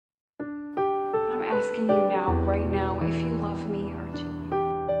asking you now, right now, if you love me, Archie.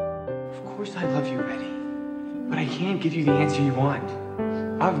 Of course I love you, Betty. But I can't give you the answer you want.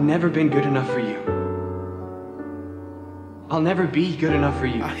 I've never been good enough for you. I'll never be good enough for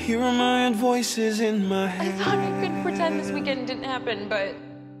you. I hear a million voices in my head. I thought I could pretend this weekend didn't happen, but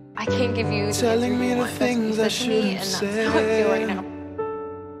I can't give you the telling answer me you the want. things I should have and that's how I feel right now.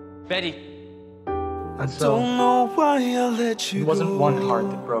 Betty. I don't know why I let you It wasn't one heart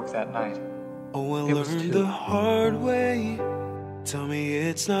that broke that night. Oh, I It was learned two. the hard way. Tell me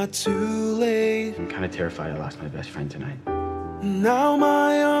it's not too late. I'm kind of terrified I lost my best friend tonight. Now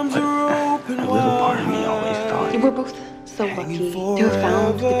my arms are open A little part of me always thought. We're both so lucky to have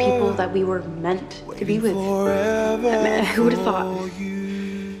found the people that we were meant to be with. Who would have thought?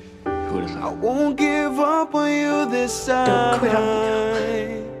 Who would have I thought? won't give up on you this time. Don't quit on me now.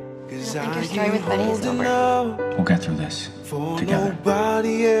 Cause I think I your story with Betty is over. out We'll get through this for together.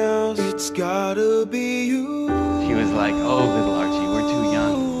 nobody else. It's gotta be you. He was like, oh, little Archie, we're too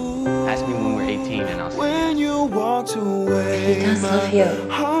young. Ask me when we're 18 and I'll say When you walked away, He does love you.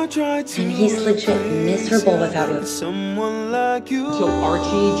 and he's legit miserable without you. Someone like you. So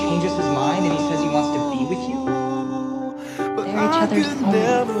Archie changes his mind and he says he wants to be with you? They're each other's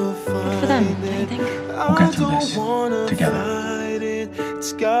soulmates. Good for them, don't you think? We'll get through this together.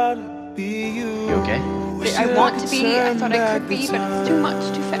 It's gotta be you. You okay? I want to be, I thought I could be, but it's too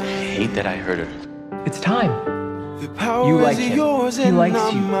much, too fast. I hate that I hurt her. It's time. You like him. He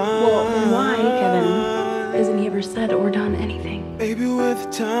likes you. Well, then why, Kevin, hasn't he ever said or done anything? Baby,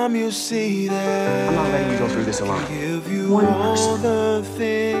 with time you see that. I'm not letting you go through this alone. Give you One all person. the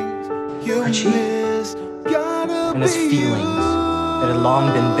things you Archie? miss. Gotta And his be feelings that had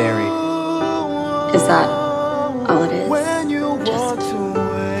long been buried. Is that all it is? When you Just walked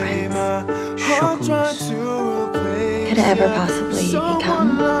away, friends. my Shook heart tried loose. to replace Could it ever possibly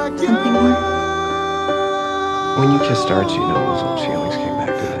become something more? When you kissed Archie, none of those old feelings came back,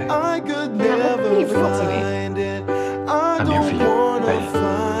 did they? I could Yeah, never pretty real to me. find it. I I'm here for don't you, wanna Betty.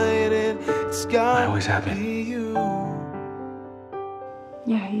 fight it. It's I gotta always have been. be you.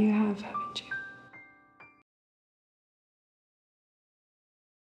 Yeah, you have, haven't you?